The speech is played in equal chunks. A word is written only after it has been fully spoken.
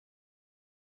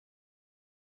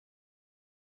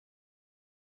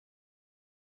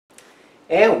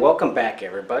And welcome back,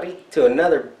 everybody, to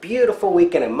another beautiful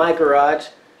weekend in my garage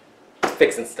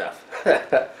fixing stuff.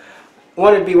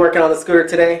 Wanted to be working on the scooter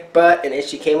today, but an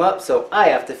issue came up, so I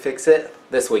have to fix it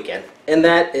this weekend. And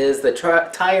that is the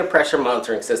tire pressure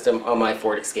monitoring system on my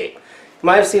Ford Escape. You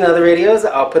might have seen other videos.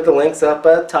 I'll put the links up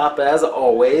at top as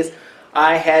always.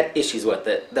 I had issues with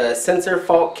it. The sensor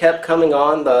fault kept coming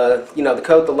on, the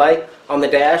code, the light on the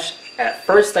dash. At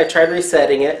first I tried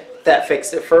resetting it. That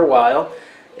fixed it for a while.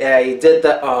 I did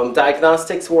the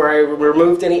diagnostics where I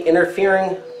removed any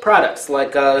interfering products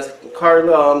like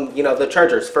the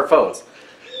chargers for phones.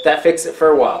 That fixed it for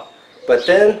a while. But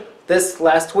then this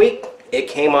last week it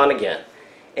came on again.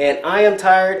 And I am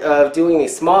tired of doing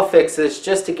these small fixes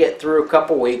just to get through a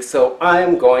couple weeks, so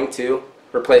I'm going to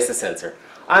replace the sensor.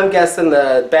 I'm guessing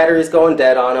the battery's going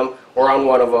dead on them or on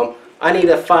one of them. I need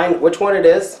to find which one it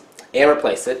is and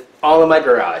replace it all in my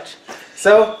garage.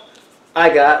 So I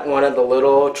got one of the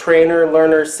little trainer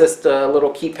learner system little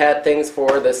keypad things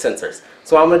for the sensors.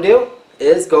 So what I'm going to do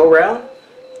is go around,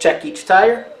 check each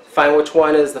tire, find which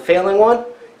one is the failing one,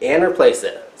 and replace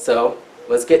it. So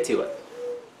let's get to it.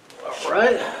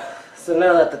 Alright, so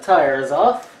now that the tire is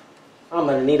off, I'm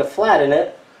going to need to flatten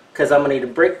it because I'm going to need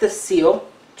to break this seal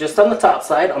just on the top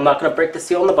side. I'm not going to break the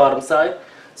seal on the bottom side.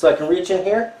 So I can reach in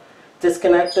here,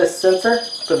 disconnect this sensor,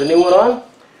 put the new one on,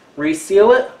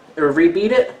 reseal it, or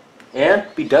rebeat it, and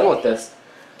be done with this.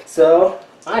 So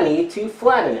I need to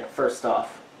flatten it first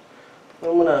off.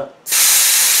 I'm going to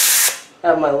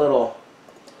have my little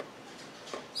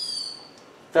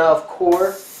valve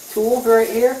core tool right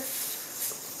here.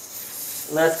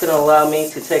 And that's going to allow me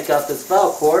to take out this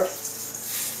valve core.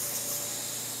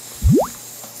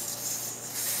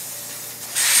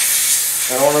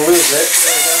 I don't want to lose it.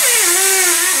 There we go.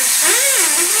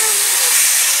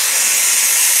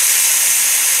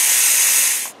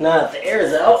 Now that the air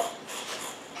is out,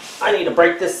 I need to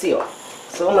break this seal.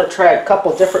 So I'm going to try a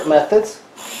couple different methods.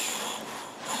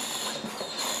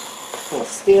 I'm going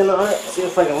to stand on it, see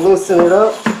if I can loosen it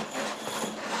up.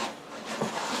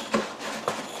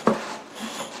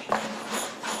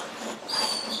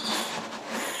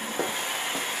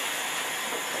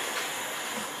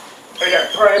 I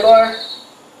got a pry bar.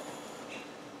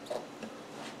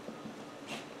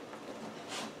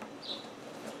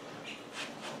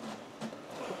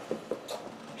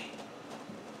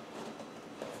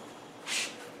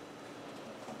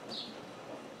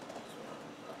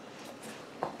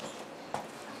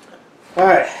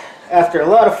 Alright, after a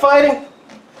lot of fighting,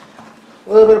 a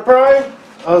little bit of prying,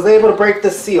 I was able to break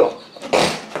this seal.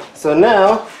 So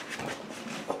now,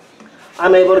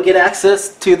 I'm able to get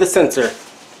access to the sensor.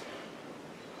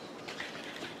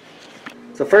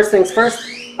 So first things first,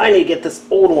 I need to get this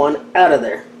old one out of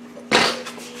there.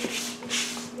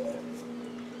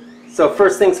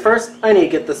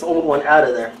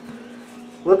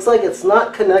 Looks like it's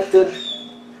not connected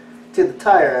to the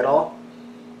tire at all.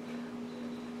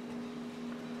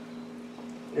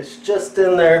 It's just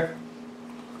in there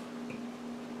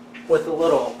with the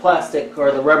little plastic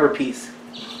or the rubber piece.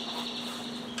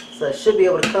 So I should be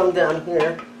able to come down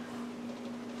here,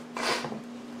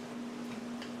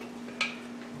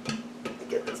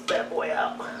 get this bad boy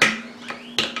out.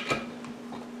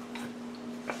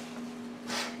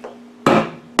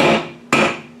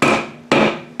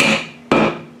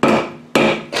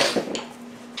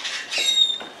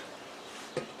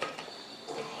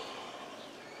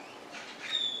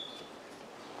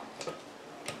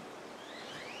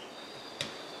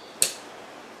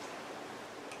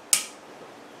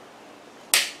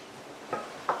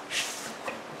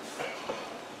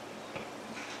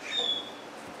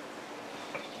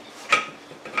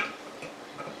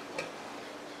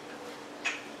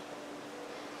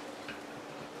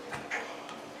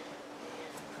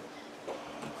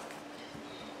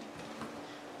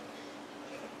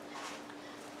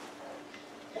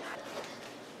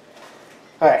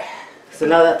 Alright, so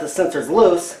now that the sensor's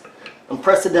loose, I'm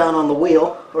pressing down on the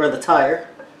wheel, or the tire,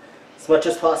 as much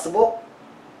as possible.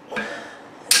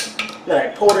 Then I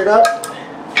pulled it up.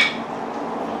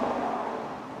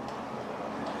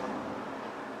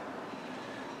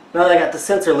 Now that I got the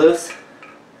sensor loose,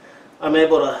 I'm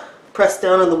able to press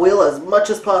down on the wheel as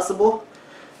much as possible,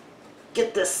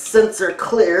 get this sensor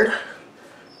cleared,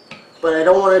 but I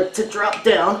don't want it to drop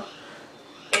down,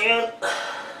 and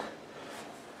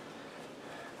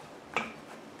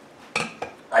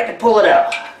I can pull it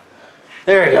out.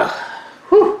 There we go.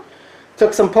 Whew.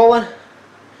 Took some pulling,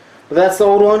 but that's the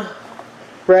old one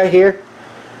right here.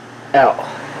 Out.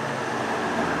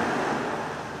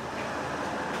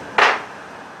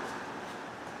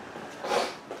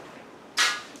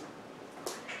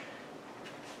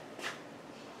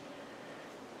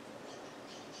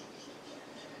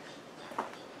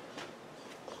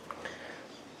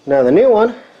 Now the new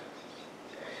one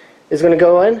is going to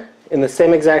go in the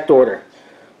same exact order.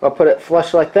 I'll put it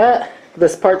flush like that.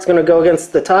 This part's going to go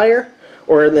against the tire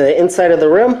or the inside of the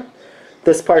rim.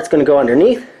 This part's going to go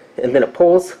underneath, and then it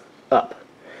pulls up.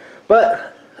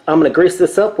 But I'm going to grease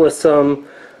this up with some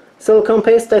silicone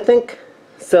paste, I think,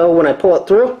 so when I pull it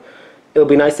through, it'll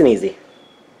be nice and easy.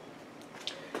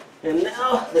 And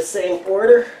now, the same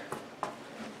order.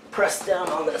 Press down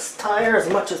on this tire as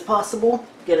much as possible,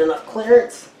 get enough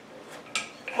clearance.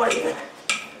 Might even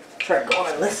try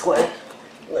going this way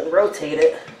and then rotate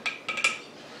it.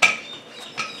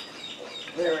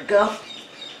 There we go.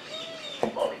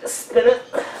 Let me just spin it.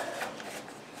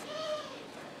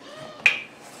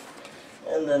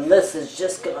 And then this is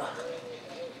just gonna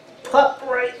pop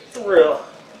right through.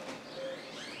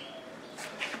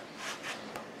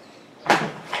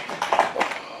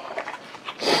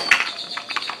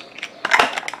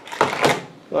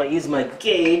 I'll use my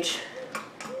gauge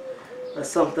as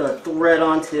something to thread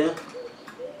onto.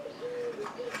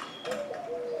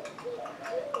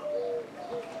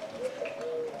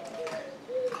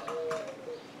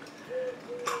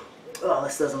 Oh,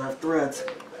 this doesn't have threads.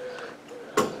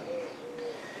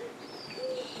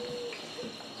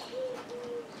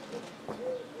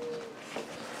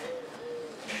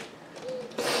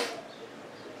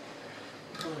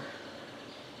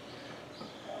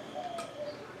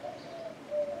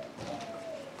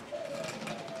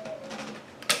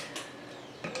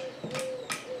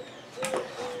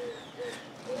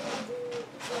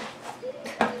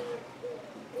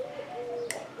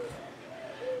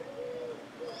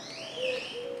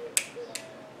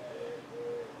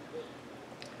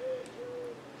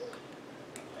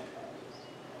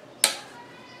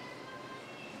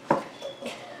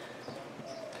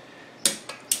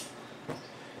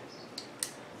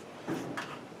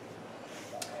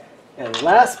 And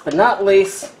last but not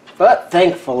least, but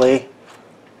thankfully,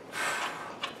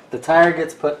 the tire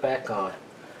gets put back on.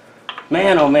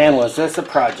 Man, oh man, was this a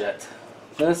project.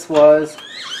 This was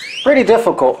pretty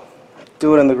difficult.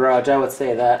 Do it in the garage, I would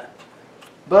say that.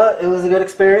 But it was a good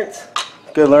experience,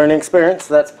 good learning experience.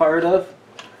 That's part of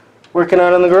working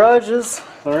out in the garage, is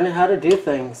learning how to do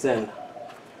things. And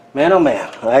man, oh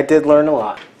man, I did learn a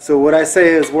lot. So would I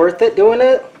say it was worth it doing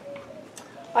it?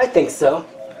 I think so.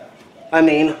 I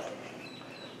mean,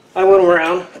 I went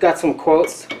around, got some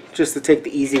quotes just to take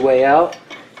the easy way out.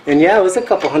 And yeah, it was a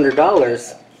couple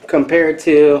 $100 compared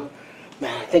to,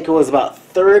 man, I think it was about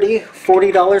 $30,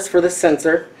 $40 for the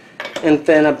sensor. And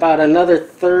then about another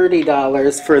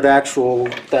 $30 for the actual,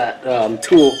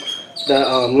 tool,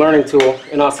 the learning tool,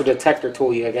 and also detector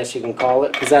tool, I guess you can call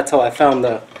it, because that's how I found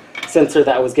the sensor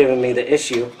that was giving me the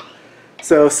issue.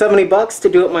 So 70 bucks to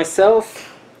do it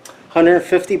myself,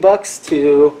 150 bucks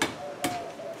to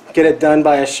get it done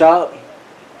by a shop.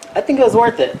 I think it was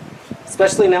worth it,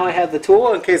 especially now I have the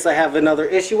tool in case I have another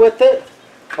issue with it.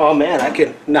 Oh man, I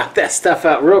can knock that stuff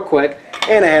out real quick,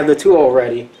 and I have the tool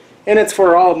already. And it's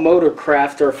for all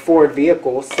motorcraft or Ford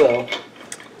vehicles, so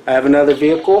I have another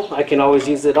vehicle, I can always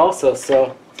use it also.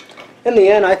 So in the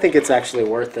end, I think it's actually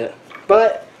worth it.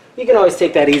 But you can always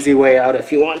take that easy way out if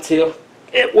you want to.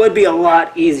 It would be a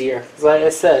lot easier, because like I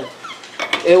said,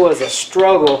 it was a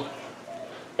struggle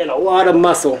and a lot of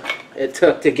muscle it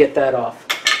took to get that off.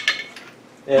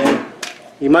 And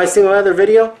you might see my other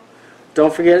video.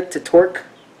 Don't forget to torque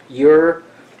your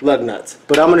lug nuts.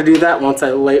 But I'm going to do that once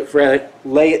I lay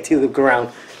it to the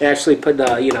ground and actually put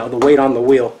the weight on the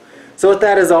wheel. So with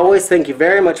that, as always, thank you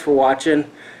very much for watching.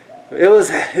 It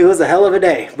was a hell of a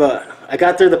day, but I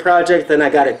got through the project and I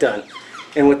got it done.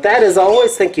 And with that, as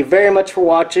always, thank you very much for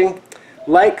watching.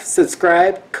 Like,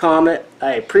 subscribe, comment.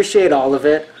 I appreciate all of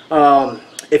it.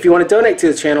 If you want to donate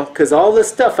to the channel, because all this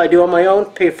stuff I do on my own,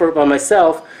 pay for it by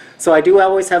myself, so I do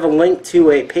always have a link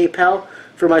to a PayPal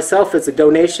for myself. It's a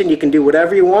donation. You can do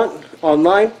whatever you want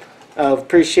online. I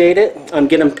appreciate it. I'm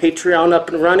getting Patreon up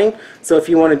and running, so if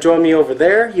you want to join me over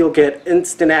there, you'll get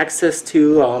instant access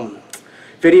to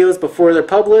videos before they're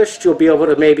published. You'll be able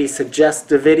to maybe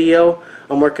suggest a video.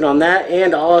 I'm working on that,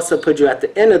 and I'll also put you at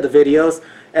the end of the videos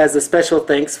as a special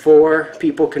thanks for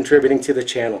people contributing to the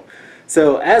channel.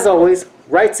 So as always,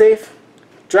 ride safe,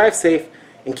 drive safe,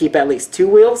 and keep at least 2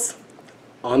 wheels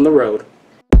on the road.